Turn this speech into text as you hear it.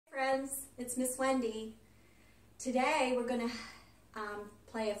friends, it's Miss Wendy. Today we're going to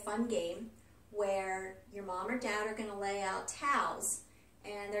play a fun game where your mom or dad are going to lay out towels,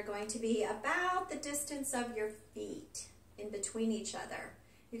 and they're going to be about the distance of your feet in between each other.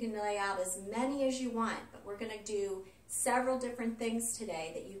 You can lay out as many as you want, but we're going to do several different things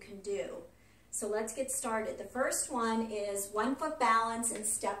today that you can do. So let's get started. The first one is 1 foot balance and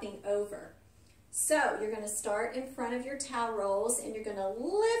stepping over. So you're going to start in front of your towel rolls and you're going to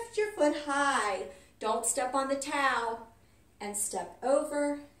lift your foot high. Don't step on the towel. And step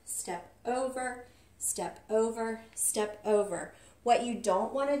over, step over, step over, step over. What you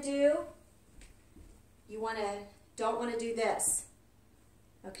don't want to do, don't want to do this.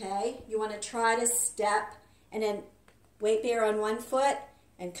 Okay? You want to try to step and then weight bear on one foot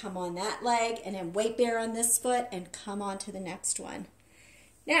and come on that leg, and then weight bear on this foot and come on to the next one.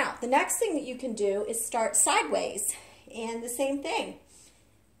 Now, the next thing that you can do is start sideways, and the same thing.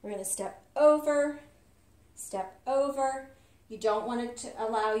 We're going to step over, step over. You don't want to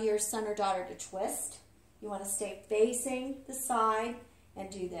allow your son or daughter to twist. You want to stay facing the side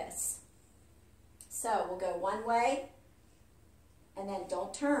and do this. So we'll go one way, and then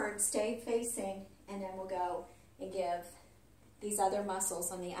don't turn, stay facing, and then we'll go and give these other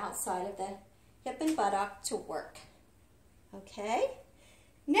muscles on the outside of the hip and buttock to work. Okay?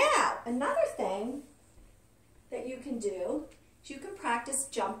 Now, another thing that you can do is you can practice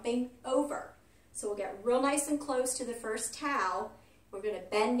jumping over. So we'll get real nice and close to the first towel. We're going to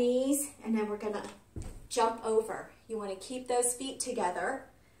bend knees, and then we're going to jump over. You want to keep those feet together.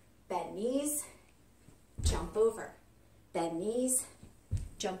 Bend knees, jump over. Bend knees,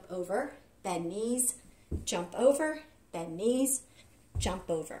 jump over. Bend knees, jump over. Bend knees, jump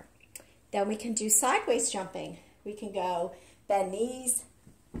over. Then we can do sideways jumping. We can go bend knees,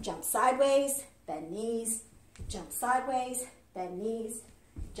 jump sideways, bend knees, jump sideways, bend knees,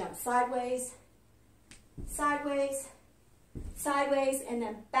 jump sideways, sideways, sideways, and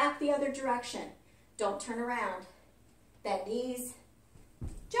then back the other direction. Don't turn around. Bend knees,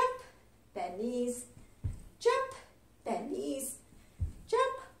 jump, bend knees, jump, bend knees,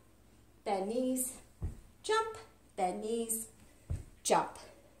 jump, bend knees, jump, bend knees, jump.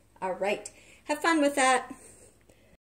 All right. Have fun with that.